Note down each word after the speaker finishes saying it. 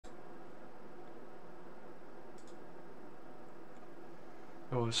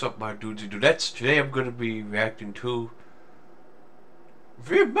Oh, what's up, my dudes and dudettes? Today I'm going to be reacting to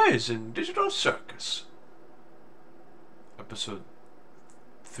the amazing Digital Circus, episode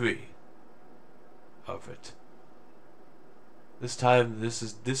 3 of it. This time,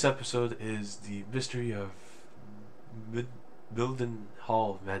 this episode is the mystery of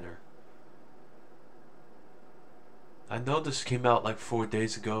Mildenhall Manor. I know this came out like 4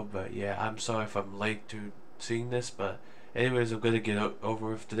 days ago, but yeah, I'm sorry if I'm late to seeing this, but anyways, I'm gonna get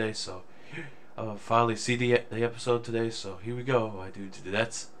over with today, so I'll finally see the episode today, so here we go, my dudes.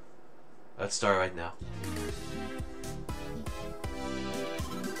 Let's start right now.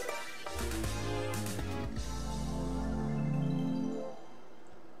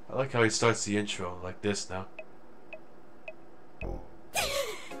 I like how he starts the intro like this now.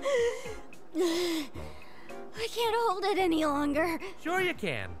 I can't hold it any longer. Sure you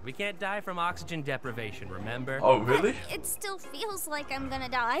can. We can't die from oxygen deprivation, remember? Oh, really? But it still feels like I'm gonna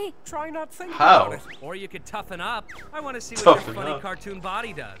die. Try not thinking How? about it. Or you could toughen up. I want to see what Toughen your funny up. cartoon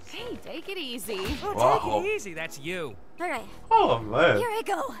body does. Hey, take it easy. Oh, Wow. take it easy. That's you. Alright, Oh, man. here I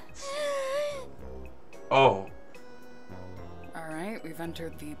go. Oh. Alright, we've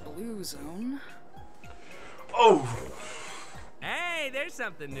entered the blue zone. Oh. Hey, there's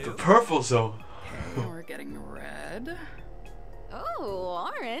something The new. purple zone. Okay, we're getting red, Oh,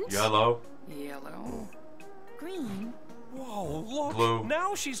 orange. Yellow. yellow. Green. Whoa, look. Blue.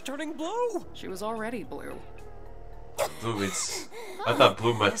 Now she's turning blue. She was already blue. Blue means... I thought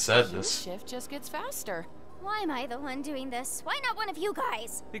blue meant Your sadness. shift just gets faster. Why am I the one doing this? Why not one of you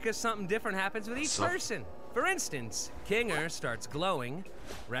guys? Because something different happens with each So- person. For instance, Kinger starts glowing,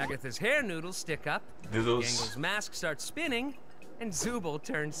 Ragatha's hair noodles stick up, Noodles. Gangle's mask starts spinning, and Zooble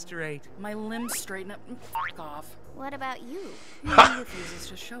turns straight. My limbs straighten up and f*** off. What about you? He refuses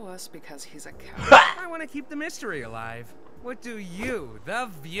to show us because he's a coward. I want to keep the mystery alive. What do you, the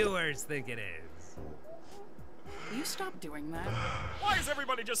viewers, think it is? You stop doing that. Why is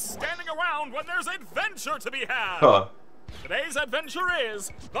everybody just standing around when there's adventure to be had? Huh. Today's adventure is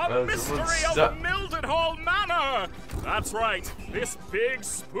the Well, mystery what's of that? Mildenhall Manor. That's right. This big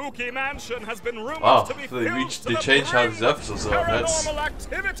spooky mansion has been rumored Wow, to be so they filled reached- to they the changed how brim these with episodes are. That's paranormal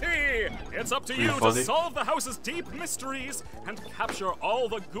activity. It's up to pretty you funny. to solve the house's deep mysteries and capture all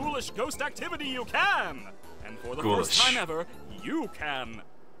the ghoulish ghost activity you can. And for the Ghoulish. first time ever, you can.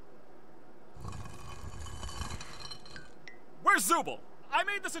 Where's Zooble? I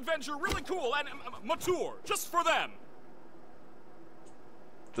made this adventure really cool and mature, just for them.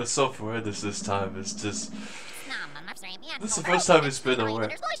 The self-awareness this time is just... This is the first time it's been aware.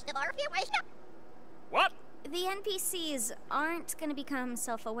 What? The NPCs aren't gonna become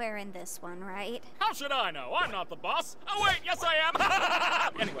self-aware in this one, right? How should I know? I'm not the boss. Oh wait, yes I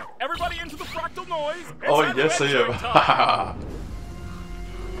am. Anyway, everybody into the fractal noise. It's Oh, yes I adventure time. am.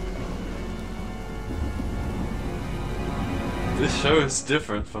 This show is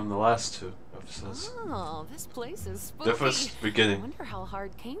different from the last two episodes. Oh, this place is spooky. Different I beginning. wonder how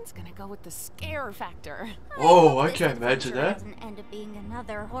hard Kane's gonna go with the scare factor. Whoa, I This can't imagine adventure that. doesn't end up being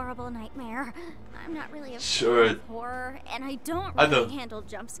another horrible nightmare. I'm not really afraid Sure. of horror, and I don't I know. really handle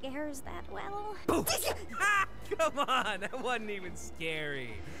jump scares that well. Ah, come on, that wasn't even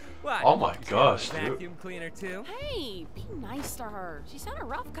scary. What? Oh my gosh, dude. Vacuum cleaner too? Hey, be nice to her. She's had a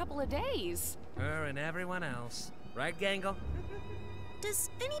rough couple of days. Her and everyone else. Right, Gangle? Does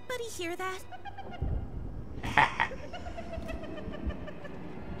anybody hear that?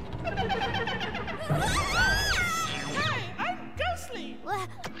 Hi, I'm Ghostly,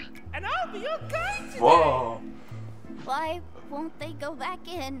 and I'll be your guide today. Whoa. Why won't they go back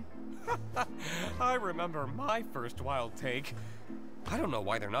in? I remember my first wild take. I don't know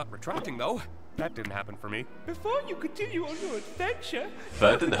why they're not retracting, though. That didn't happen for me. Before you continue on your adventure,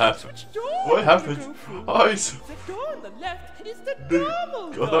 That didn't happen. which door What will happened? you go through? Oh, he's... The door on the left is the They normal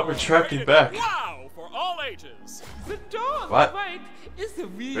got door. not retracting back. Wow, for all ages. The door on What? the right is the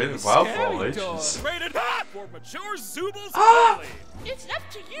really Rated wild for scary all ages. door. Rated R for mature Zoobles Ah! only. It's up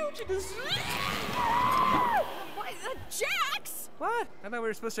to you to decide. Why the jacks? What? I thought we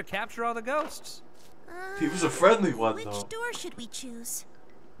were supposed to capture all the ghosts. He was a friendly one, Which though. door should we choose?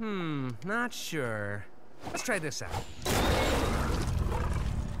 Not sure. Let's try this out.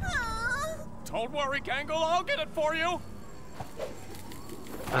 Don't worry, Gangle, I'll get it for you.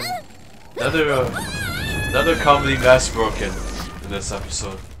 And another comedy mask broken in this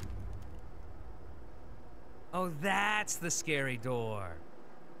episode. Oh, that's the scary door.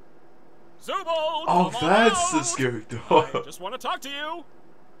 Zooble, Oh, come on that's the out. scary I door. just want to talk to you.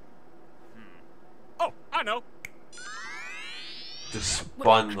 Oh, I know. this Wait,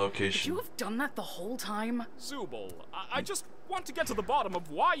 fun Could location. you have done that the whole time? Zubul, I just want to get to the bottom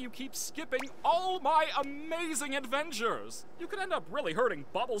of why you keep skipping all my amazing adventures. You could end up really hurting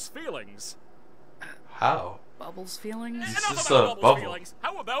Bubbles' feelings. How? Bubbles' feelings? Enough just about a Bubbles' bubble. feelings.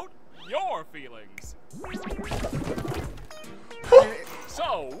 How about your feelings?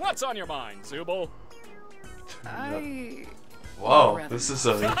 So, what's on your mind, Zubul? I... Wow, Rather this is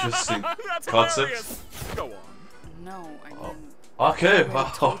an interesting That's concept. hilarious. Go on. No, I mean... Okay, I already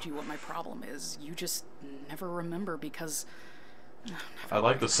wow. told you what my problem is. You just never remember because... I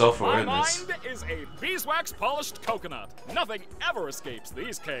like the My self-awareness. mind is a beeswax polished coconut. Nothing ever escapes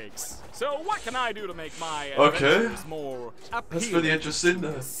these cakes. So what can I do to make my Okay. adventures more appealing? That's pretty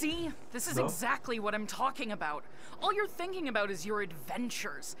interesting. See? This is No? exactly what I'm talking about. All you're thinking about is your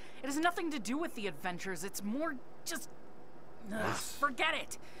adventures. It has nothing to do with the adventures. It's more just... forget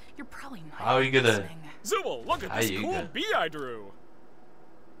it. You're probably not How are you gonna- listening. Zubul, look at How this you cool gonna- bee I drew.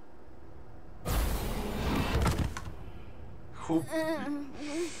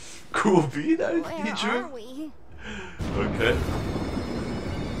 Cool beat that he Where drew? are we? Okay.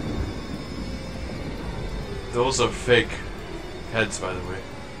 Those are fake heads, by the way.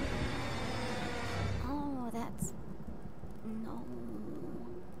 Oh, that's... No.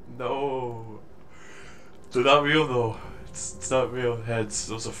 No. They're not real though. It's not real heads.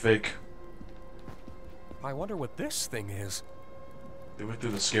 Those are fake. I wonder what this thing is. They went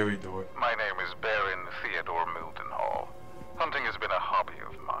through the scary door. My name is Baron Theodore Mildenhall. Hunting has been a hobby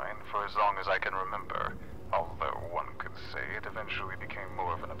of mine for as long as I can remember, although one could say it eventually became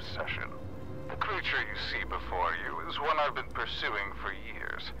more of an obsession. The creature you see before you is one I've been pursuing for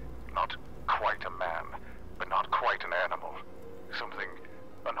years. Not quite a man, but not quite an animal. Something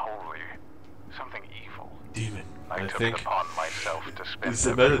unholy, something evil. Demon, I I took think. it upon myself to spend Is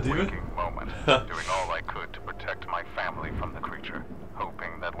it every a demon? waking moment doing all I could to protect my family from the creature,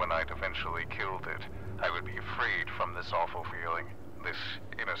 hoping that when I'd eventually killed it, I would be freed from this awful feeling, this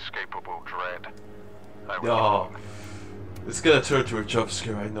inescapable dread. I was Oh, wrong. it's gonna turn to a jump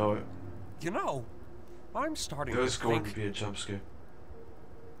scare. I know it. You know, I'm starting There's to going think... to be a jump scare.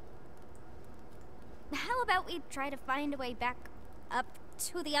 How about we try to find a way back up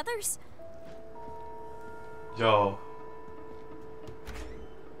to the others? Yo,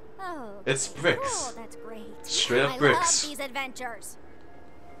 Oh, it's bricks. cool, that's great. Straight up I bricks. love these adventures.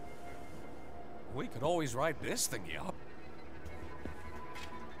 We could always ride this thingy up.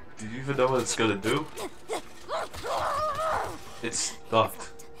 Do you even know what it's gonna do? It's locked.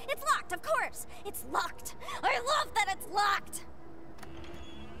 It's locked, of course. It's locked. I love that it's locked.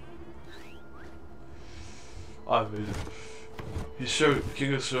 I mean,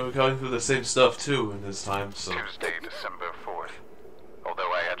 King of Show going through the same stuff too in this time, so. Tuesday, December 4th.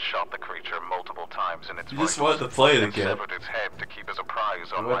 Although I had shot the creature multiple times in its You just vitals wanted to play it and again. severed its head to keep as a prize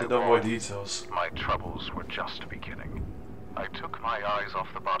I on want my to know wall, more details. my troubles were just beginning. I took my eyes off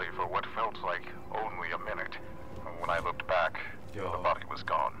the body for what felt like only a minute. When I looked back, Yo. the body was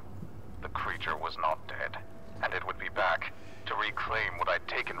gone. The creature was not dead, and it would be back to reclaim what I'd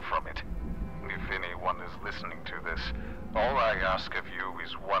taken from it. If anyone is listening to this, all I ask of you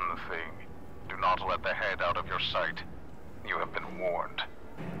is one thing. Do not let the head out of your sight. You have been warned.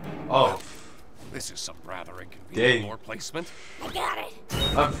 Oh, This is some rather Dang. inconvenient lore placement. I got it.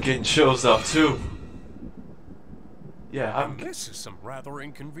 I'm getting chills now too. Yeah, I'm. This is some rather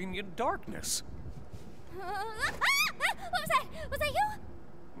inconvenient darkness. What was that? Was that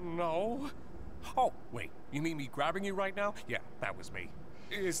you? No. Oh, wait. You mean me grabbing you right now? Yeah, that was me.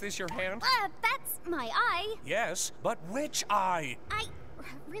 Is this your hand? That's my eye. Yes, but which eye? I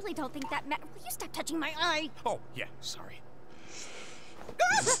really don't think that matters. Will you stop touching my eye? Oh, yeah, sorry.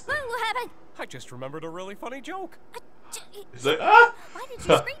 What happened? I just remembered a really funny joke. He's like, ah! Why did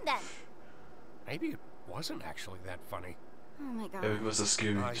you scream then? Maybe it wasn't actually that funny. Oh my god. It was a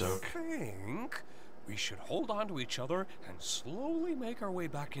scary I joke. think we should hold on to each other and slowly make our way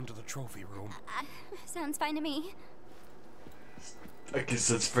back into the trophy room. Sounds fine to me. I guess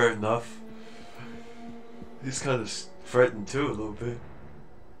that's fair enough. He's kind of frightened too, a little bit.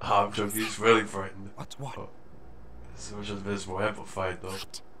 Oh, I'm joking, he's really frightened. What's what? Oh. This version of it is more amplified though.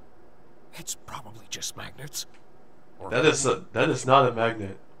 It's probably just magnets. Or That is not a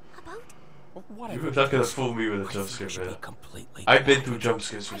magnet. About? whatever. You're not it gonna is, fool me with a I jump think we scare, should be man. completely I've been through quiet. jump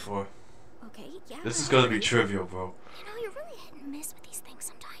scares before. Okay, yeah. This is gonna be trivial, bro. You know, you're really hit and miss with these things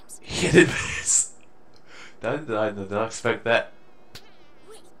sometimes. Hit and miss. I did not expect that.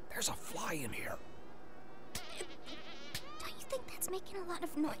 Wait, There's a fly in here. don't you think that's making a lot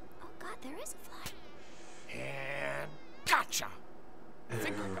of noise? Oh god, there is a fly. And gotcha. I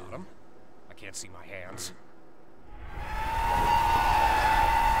think I got him. I can't see my hands.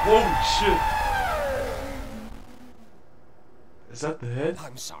 Holy shit. Is that the head?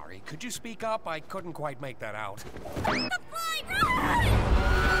 I'm sorry. Could you speak up? I couldn't quite make that out.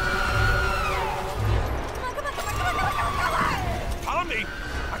 Tommy!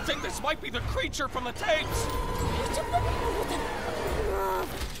 I think this might be the creature from the tapes!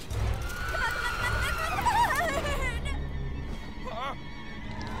 Huh?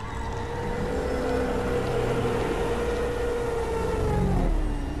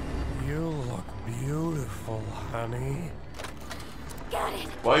 You look beautiful, honey. Got it.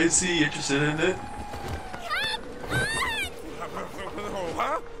 Why is he interested in it?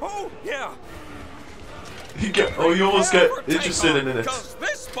 Huh? Oh, yeah. You almost got interested in it. Because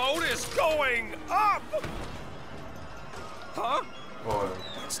this boat is going up! Huh? Or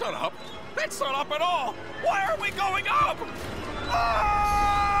That's not up. That's not up at all! Why are we going up?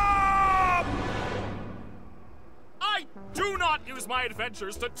 Up! I do not use my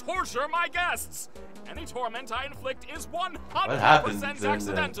adventures to torture my guests. Any torment I inflict is 100%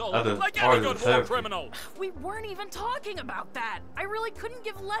 accidental, like any good war criminal. We weren't even talking about that. I really couldn't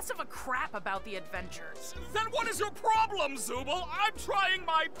give less of a crap about the adventures. Then what is your problem, Zubul? I'm trying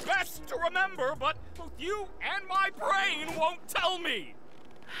my best to remember, but both you and my brain won't tell me.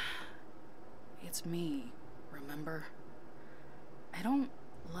 It's me, remember? I don't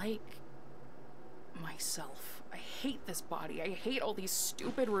like myself. I hate this body. I hate all these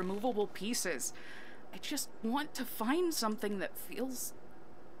stupid removable pieces. I just want to find something that feels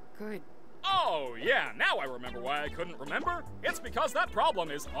good. Oh, yeah, now I remember why I couldn't remember. It's because that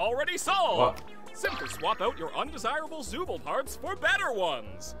problem is already solved. What? Simply swap out your undesirable Zubul parts for better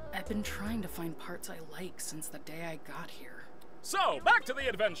ones. I've been trying to find parts I like since the day I got here. So, back to the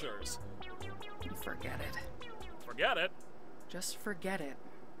adventures. Forget it. Forget it? Just forget it.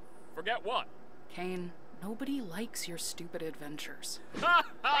 Forget what? Kane, nobody likes your stupid adventures. Ha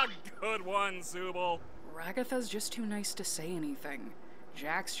ha! Good one, Zubul. Ragatha's just too nice to say anything.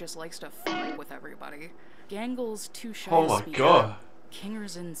 Jax just likes to fight with everybody. Gangle's too shy oh to my speak god. up.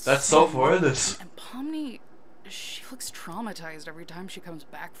 Kinger's insane. That's self-awareness. And Pomni, she looks traumatized every time she comes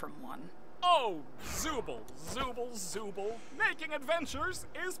back from one. Oh, Zubul, Zubul, Zubul. Making adventures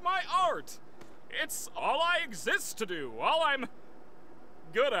is my art. It's all I exist to do, all I'm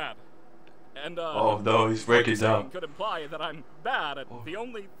good at. And, oh no, he's breaking down. Could imply that I'm bad at the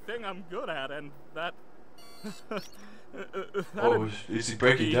only thing I'm good at, and that... Oh, is he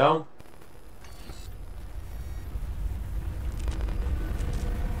breaking down?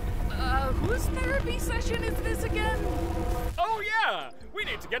 Whose therapy session is this again? Oh yeah! We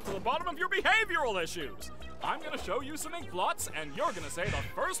need to get to the bottom of your behavioral issues. I'm gonna show you some ink blots, and you're gonna say the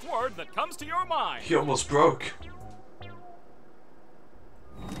first word that comes to your mind. He almost broke.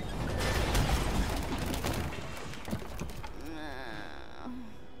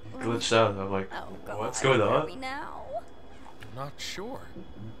 Glitched out. I'm like, what's going on? Now? Not sure.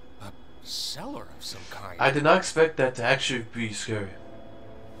 A cellar of some kind. I did not expect that to actually be scary.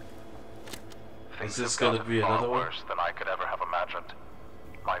 Is this gonna be another one? Worse than I could ever have imagined.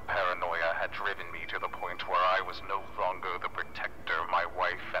 My paranoia had driven me to the point where I was no longer the protector my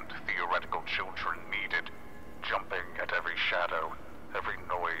wife and theoretical children needed. Jumping at every shadow, every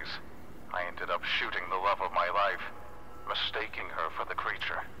noise, I ended up shooting the love of my life, mistaking her for the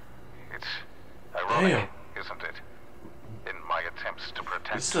creature. It's ironic, isn't it? In my attempts to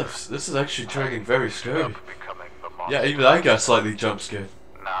protect this is actually turning very scary. becoming the monster. Yeah, even I got slightly jump scared.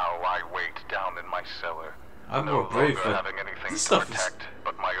 Now I wait down in my cellar. I'm no more brave, longer but having anything this to stuff is protect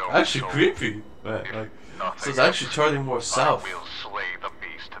but my own actually soul. creepy. Man, If like, nothing so it's actually else, turning more south. I will slay the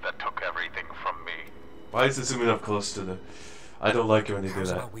beast that took everything from me. Why is it zooming up close to the... I don't like it when they do How's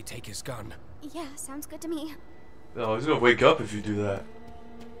that. about we take his gun? Yeah, sounds good to me. No, he's gonna wake up if you do that.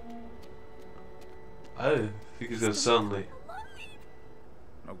 I think he's gonna suddenly...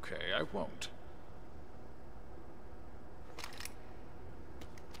 Okay, I won't.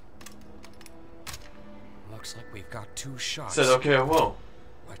 Looks like we've got 2 shots. Said okay, I won't.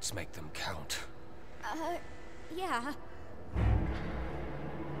 Let's make them count. Yeah.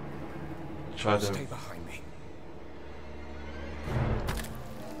 Try to... Stay behind me.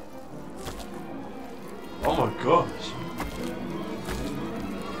 Oh my gosh.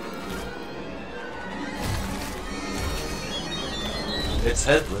 It's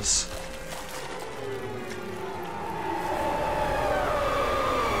headless.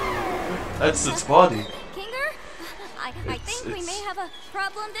 That's its body. Kinger? I think we may have a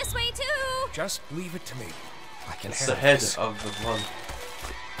problem this way too. Just leave it to me. I can It's the handle head this. of the one.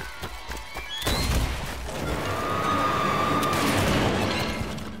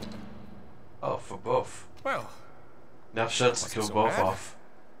 Oh, for both. Well, Now Shuts wasn't kill so both bad. off.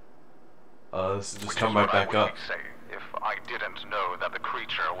 This is just Which come is right what I back would up. be saying if I didn't know that the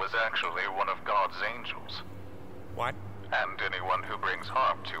creature was actually one of God's angels. What? And anyone who brings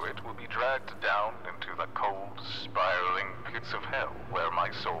harm to it will be dragged down into the cold, spiraling pits of hell where my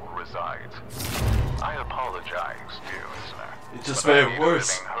soul resides. I apologize, dear listener. It just but made I it need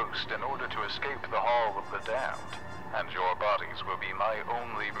worse. a living host in order to escape the Hall of the Damned, and your bodies will be my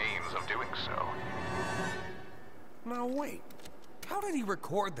only means of doing so. Now wait. How did he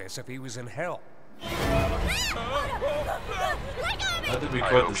record this if he was in hell? I did I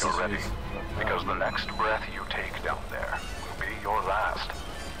record hope this you're as ready, is. because the next breath you take down there will be your last,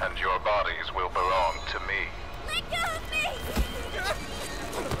 and your bodies will belong to me. Let go of me!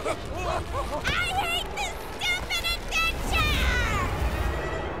 I hate this stupid adventure!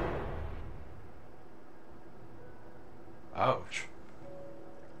 Ouch.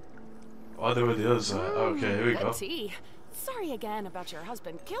 I wonder where the others are. Okay, here we go. Tea. Sorry again about your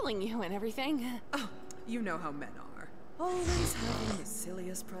husband killing you and everything. Oh, you know how men are. Always having the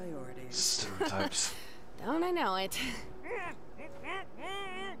silliest priorities. Stereotypes. Don't I know it?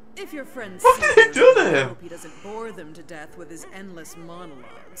 If your friend What did he do to I him? hope he doesn't bore them to death with his endless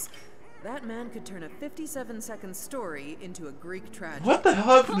monologues. That man could turn a 57-second story into a Greek tragedy. What the hell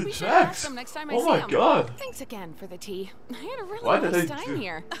I'll happened be to sure to ask Jax? him next time I Oh see my him. god. Thanks again for the tea. I had a really Why did nice they time do-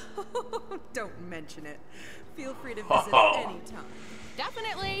 here. Don't mention it. Feel free to visit anytime.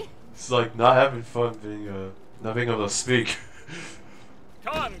 Definitely. It's like not having fun being, not being able to speak.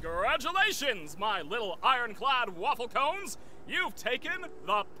 Congratulations, my little ironclad waffle cones! You've taken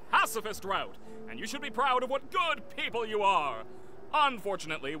the pacifist route, and you should be proud of what good people you are.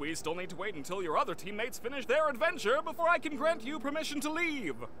 Unfortunately, we still need to wait until your other teammates finish their adventure before I can grant you permission to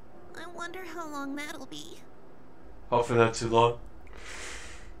leave. I wonder how long that'll be. Hopefully not too long.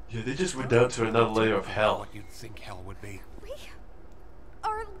 Yeah, they just went down to another layer of hell. What you'd think hell would be. We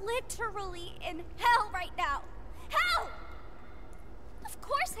are literally in hell right now. Hell! Of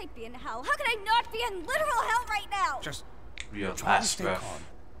course I'd be in hell. How could I not be in literal hell right now? Just Real try to last stay breath.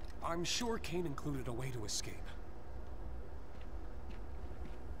 calm. I'm sure Kane included a way to escape.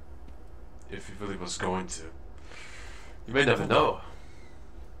 If he really was going to. You may never know.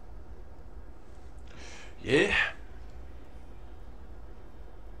 Yeah.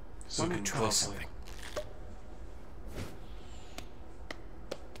 Let me Looking try closely. something.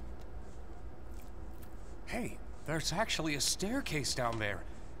 Hey, there's actually a staircase down there.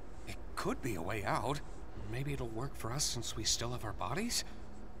 It could be a way out. Maybe it'll work for us since we still have our bodies?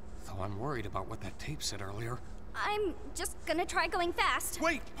 Though I'm worried about what that tape said earlier. I'm just gonna try going fast.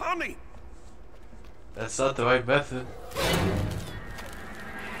 Wait, Pomni! That's not the right method.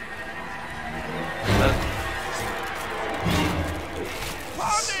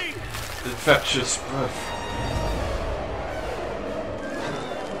 Pomni! Infectious breath.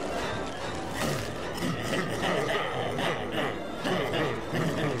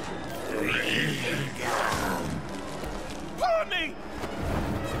 Pomni!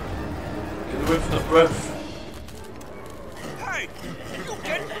 Get away from the breath. Hey! You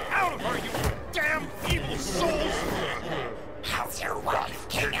get out of her, you damn evil souls! How's your wife,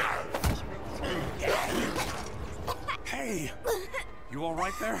 Kingo? Hey! You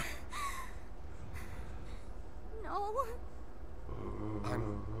alright there? No.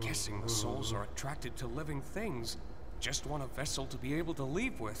 I'm guessing the souls are attracted to living things. Just want a vessel to be able to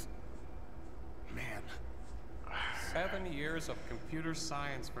leave with. Man. 7 years of computer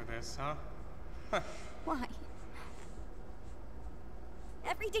science for this, huh? Why?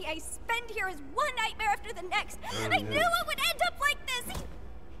 Every day I spend here is one nightmare after the next. I knew it would end up like this.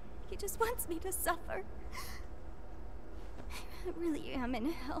 He just wants me to suffer. I really am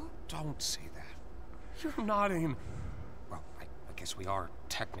in hell. Don't say that. You're not in... Well, I guess we are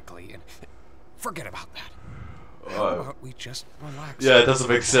technically in... Forget about that. How about we just relax? Yeah, it doesn't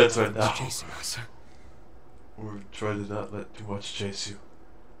make sense right now. It's chasing us. Or try to not let too much chase you.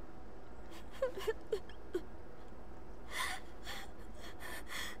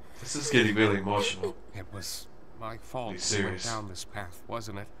 This is getting really emotional. It was my fault Be we went serious. down this path,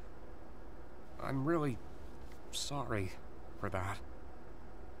 wasn't it? I'm really sorry for that.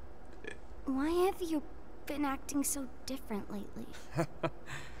 Why have you been acting so different lately?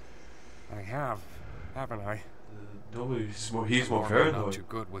 I have, haven't I? No, he's more Not paranoid. too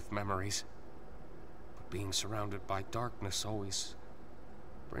good with memories. But being surrounded by darkness always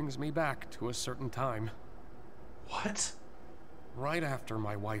brings me back to a certain time. What? Right after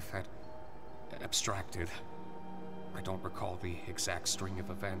my wife had abstracted. I don't recall the exact string of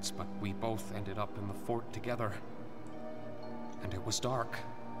events, but we both ended up in the fort together. And it was dark.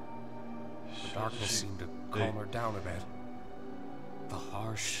 The darkness seemed to calm her down a bit. The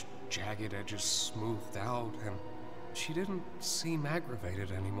harsh, jagged edges smoothed out, and she didn't seem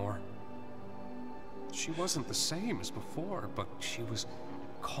aggravated anymore. She wasn't the same as before, but she was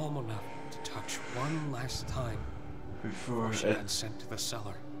calm enough to touch one last time before she got sent to the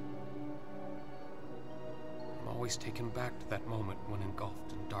cellar. I'm always taken back to that moment when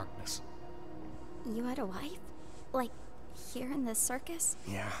engulfed in darkness. You had a wife? Like, here in the circus?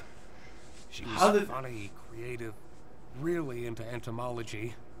 Yeah. She was funny, creative, really into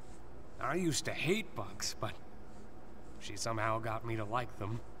entomology. I used to hate bugs, but she somehow got me to like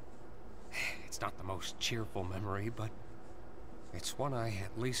them. It's not the most cheerful memory, but it's one I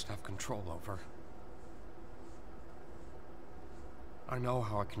at least have control over. I know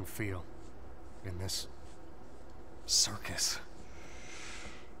how I can feel in this circus.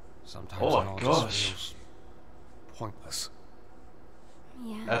 Sometimes it all just feels pointless.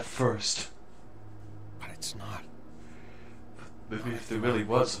 Yeah. At first. But it's not. Maybe if there really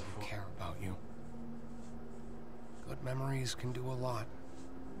was who care about you. Good memories can do a lot.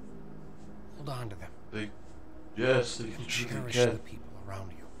 Hold on to them. Yes, they can cherish can. the people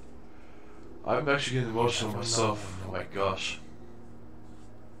around you. I'm actually getting emotional myself. Oh my gosh.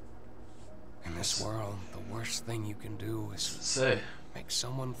 In this world, the worst thing you can do is make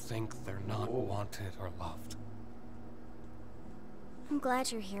someone think they're not wanted or loved. I'm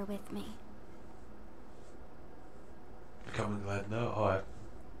glad you're here with me. Becoming glad now. Oh,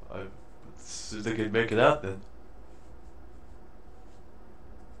 I see they can make it out then.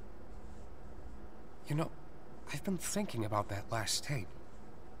 You know, I've been thinking about that last tape.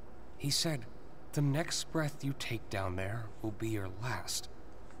 He said, the next breath you take down there will be your last.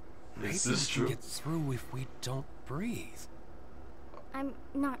 Maybe Is this we true? can get through if we don't breathe. I'm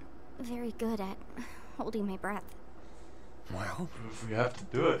not very good at holding my breath. Well, if we have to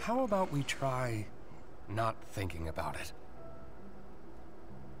do it. How about we try not thinking about it?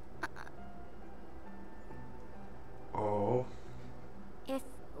 Oh. If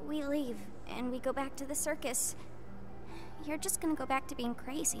we leave and we go back to the circus, you're just gonna go back to being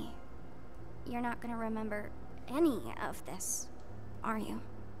crazy. You're not gonna remember any of this, are you?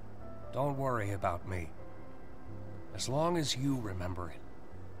 Don't worry about me. As long as you remember it,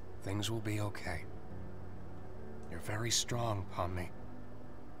 things will be okay. You're very strong, Pomni.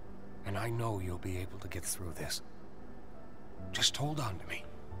 And I know you'll be able to get through this. Just hold on to me.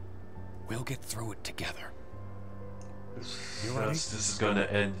 We'll get through it together. You ready? This is gonna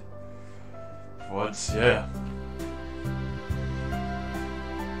end. For once, yeah.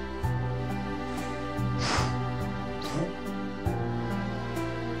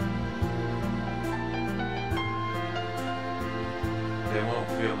 They won't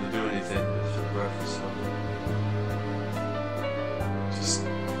be able to do anything with the breath, so just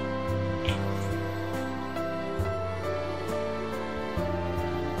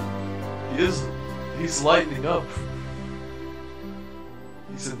he's lightening up.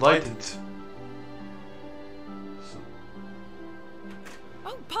 He's enlightened.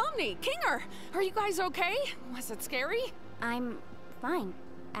 Oh, Pomni, Kinger, are you guys okay? Was it scary? I'm fine,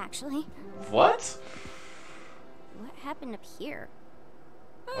 actually. What? What happened up here?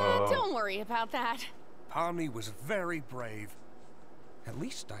 Don't worry about that. Pomni was very brave. At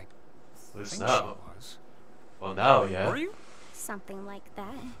least I think she now. was. Well, now, yeah. Were you? Something like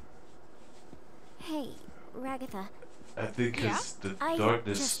that. Hey, Ragatha. I think because the I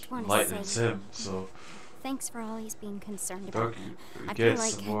darkness just wanna lightens say him, so thanks for always being concerned about me. I feel gets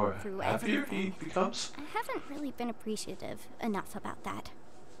like the more through happier everything, he becomes. I haven't really been appreciative enough about that.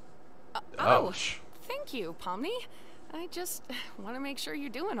 Ouch. Thank you, Pomni. I just want to make sure you're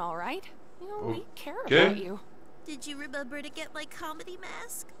doing all right. You know, we care Okay. about you. Did you remember to get my comedy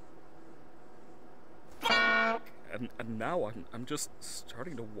mask? And now I'm just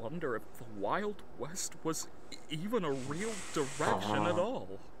starting to wonder if the Wild West was even a real direction at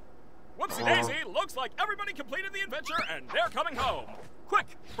all. Whoopsie daisy, looks like everybody completed the adventure and they're coming home. Quick,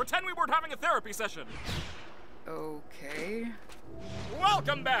 pretend we weren't having a therapy session. Okay.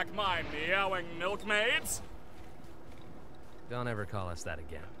 Welcome back, my meowing milkmaids. Don't ever call us that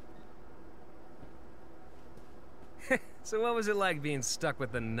again. So what was it like being stuck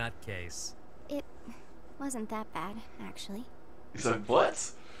with the nutcase? It wasn't that bad, actually. He's like,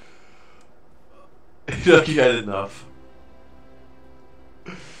 what? Like he had enough.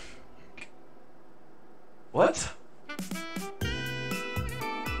 What?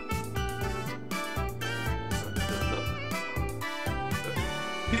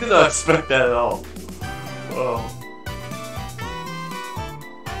 He did not expect that at all. Oh.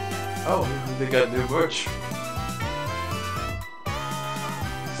 Oh, they got new merch.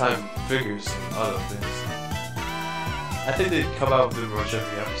 Time figures and other things. I think they come out with a rush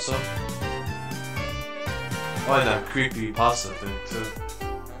every episode. Oh, and that creepy pasta thing too.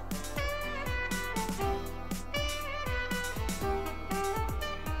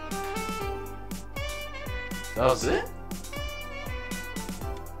 That was it?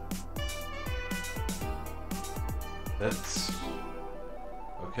 That's...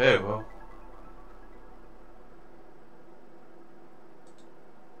 okay, well.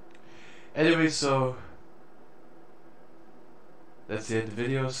 Anyway, so... that's the end of the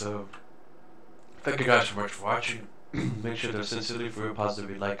video, so... thank you guys so much for watching. Make sure to sincerely for your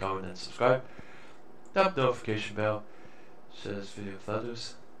positive like, comment, and subscribe. Tap the notification bell. Share this video with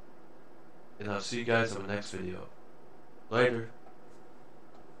others. And I'll see you guys on the next video. Later.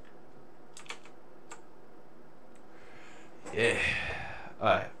 Yeah.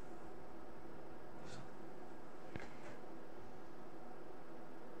 Alright.